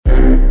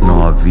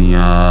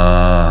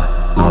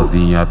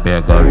Novinha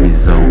pega a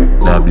visão,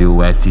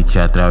 WS te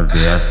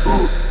atravessa.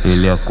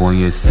 Ele é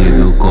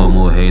conhecido como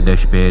o rei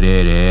das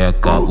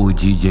perereca. O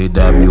DJ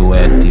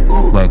WS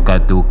vai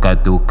catuca,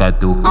 catuca,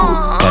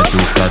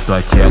 catuca tua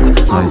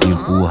tcheca. Nós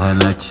empurra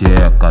na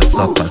tcheca,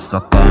 soca,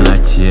 soca na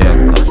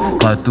tcheca.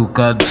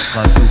 Catuca,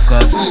 catuca,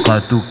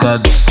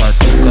 catuca,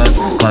 catuca,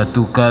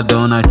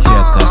 catucadão na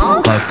tcheca.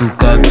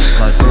 Catuca,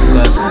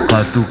 catuca,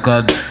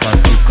 catuca,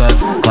 catuca,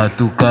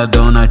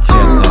 catucadão na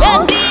tcheca.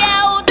 Esse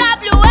é o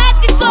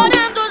WS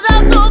estourando os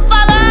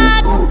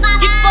alto-falados.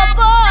 Que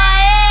popô é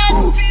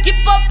esse? Que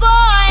popô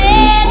é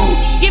esse?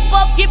 Que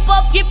popô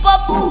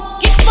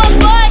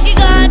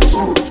gigante.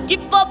 Que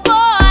popô é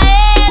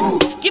esse?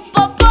 Que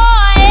popô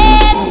é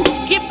esse?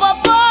 Que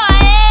popô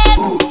é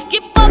esse?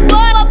 Que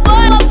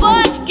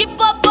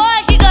popô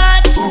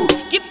gigante.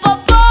 Que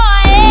popô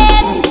é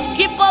esse?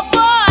 Que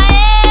popô é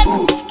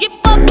esse? Que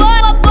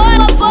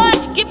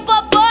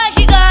popô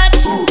gigante.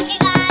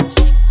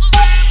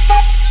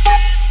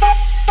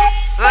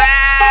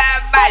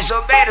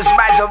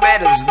 Mais ou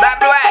menos,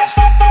 WS,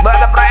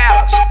 manda pra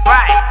elas,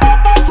 vai!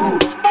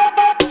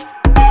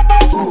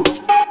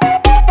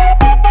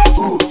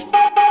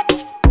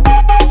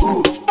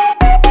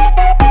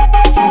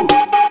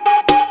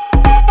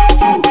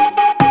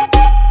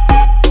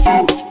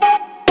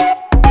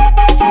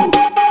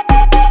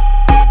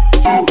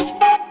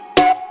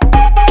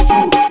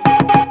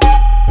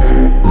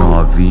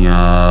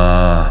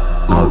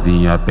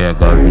 Novinha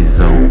pega a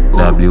visão,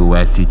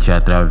 WS te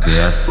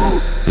atravessa.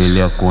 Ele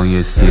é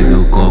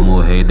conhecido como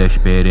o rei das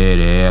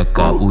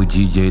perereca. O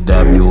DJ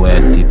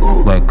WS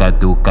vai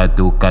catuca,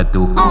 catuca,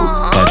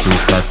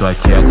 catuca tua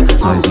tcheca.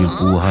 Nós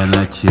empurra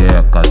na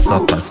tcheca,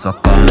 soca,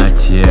 soca na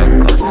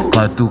tcheca.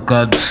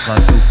 Catuca,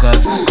 catuca,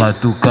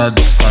 catuca,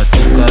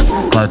 catuca,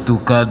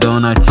 catucadão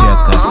na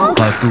tcheca.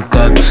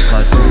 Catuca,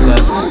 catuca,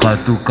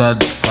 catuca,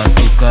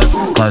 catuca,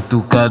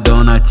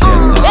 catucadão na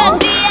tcheca.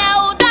 Esse é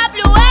o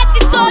WS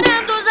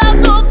estourando os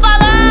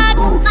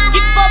alto-falados.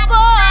 Que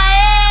popô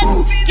é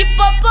esse? Que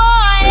popô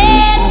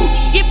é esse?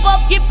 Que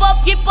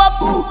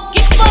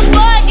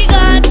popô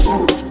gigante.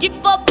 Que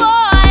popô é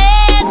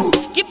esse?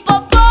 Que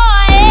popô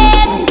é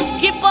esse?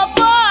 Que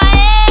popô é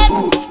esse?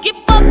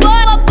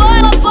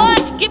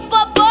 Que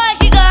popô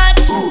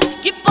gigante.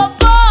 Que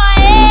popô é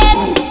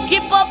esse? Que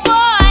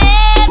popô é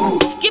esse?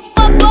 Que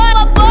popô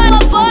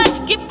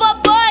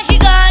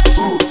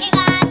gigante.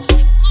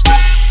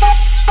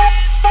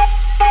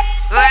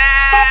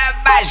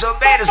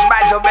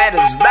 Mais ou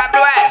menos,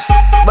 WS,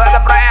 manda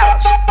pra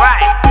elas, vai!